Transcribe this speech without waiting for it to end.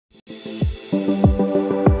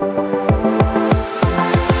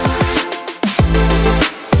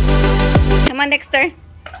on, Dexter.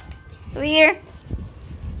 Bouvier.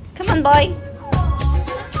 Come on, boy.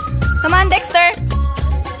 Come on, Dexter.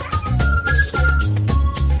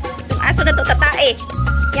 Itong aso na to tatae.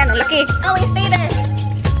 Yan, ang laki. Oh, you stay there.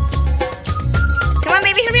 Come on,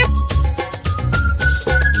 baby, hurry up.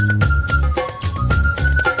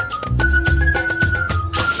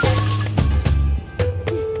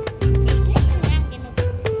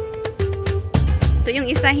 Ito yung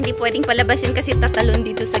isa, hindi pwedeng palabasin kasi tatalon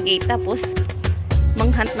dito sa gate. Tapos,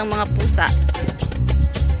 manghunt ng mga pusa.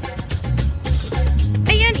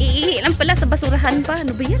 Ayan, iihi lang pala sa basurahan pa.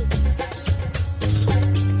 Ano ba yan?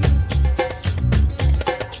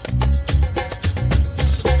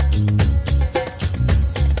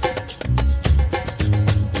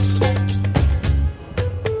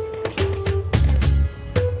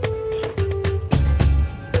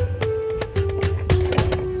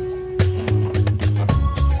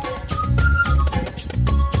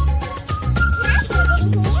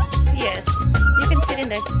 Yes, you can sit in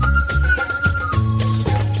there.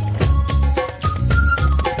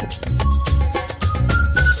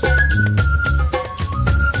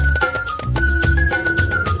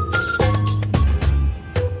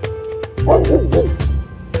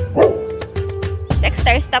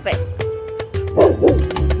 Dexter, stop it.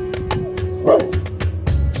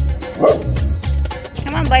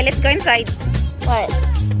 Come on, boy, let's go inside. What?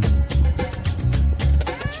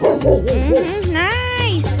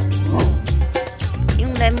 Nice!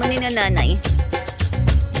 Yung lemon ni nanay.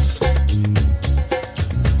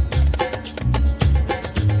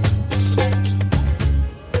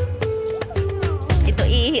 Ito,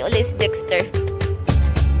 iihi ulit si Dexter.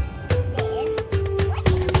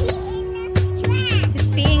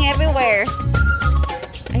 Everywhere.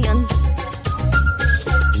 Ayun.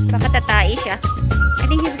 Baka tatai siya. I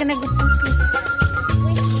think he's gonna go poopy.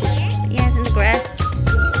 Yes, in the grass.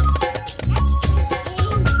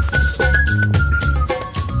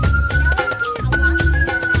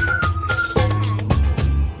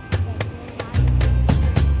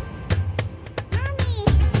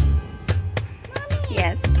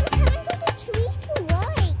 Yes.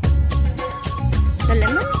 The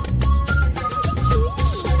lemon?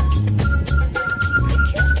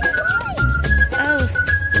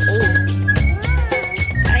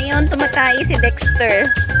 Tumatay si Dexter.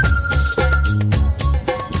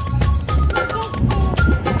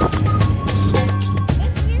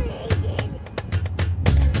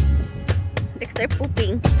 Dexter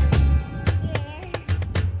pooping.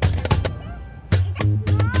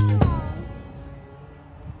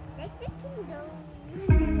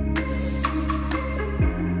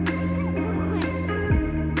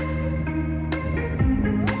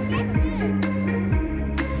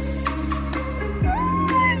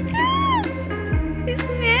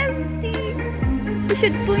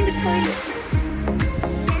 Should go in the toilet.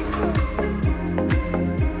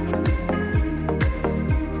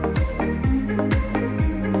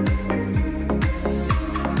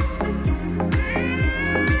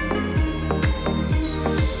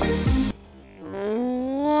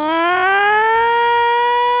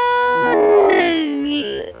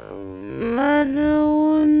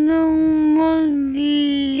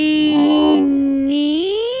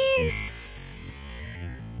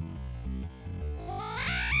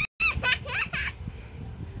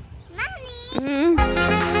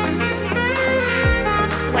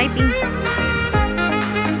 Wiping.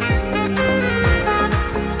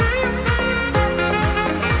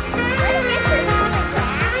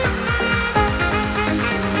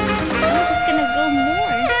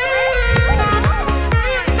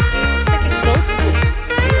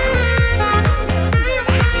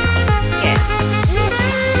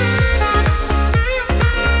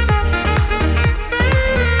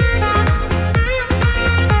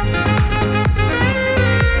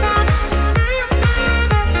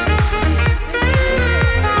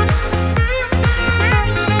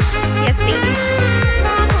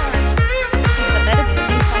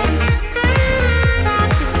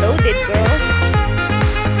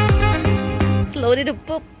 Loaded a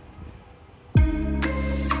poop.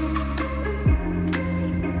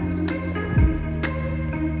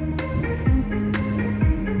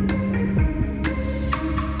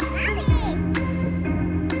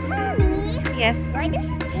 Yes. Why does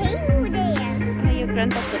it tail there? Oh, your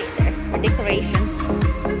grandpa put it there for decoration.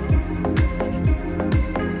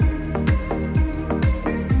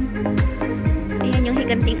 Ayan yung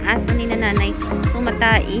higanting aso ni nanay.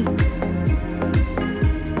 Tumatai.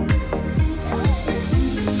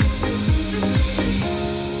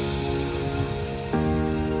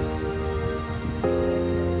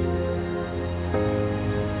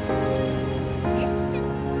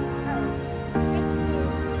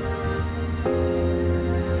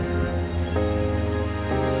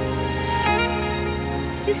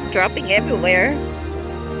 dropping everywhere.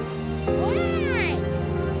 Why?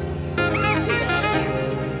 That thing is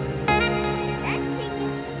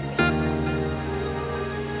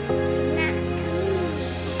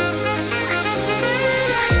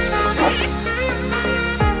not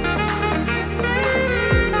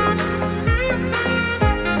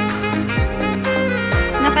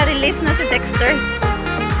Naka-release na si Dexter.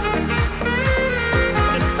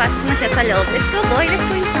 Pasok na siya sa loob. Let's go, boy. Let's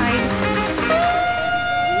go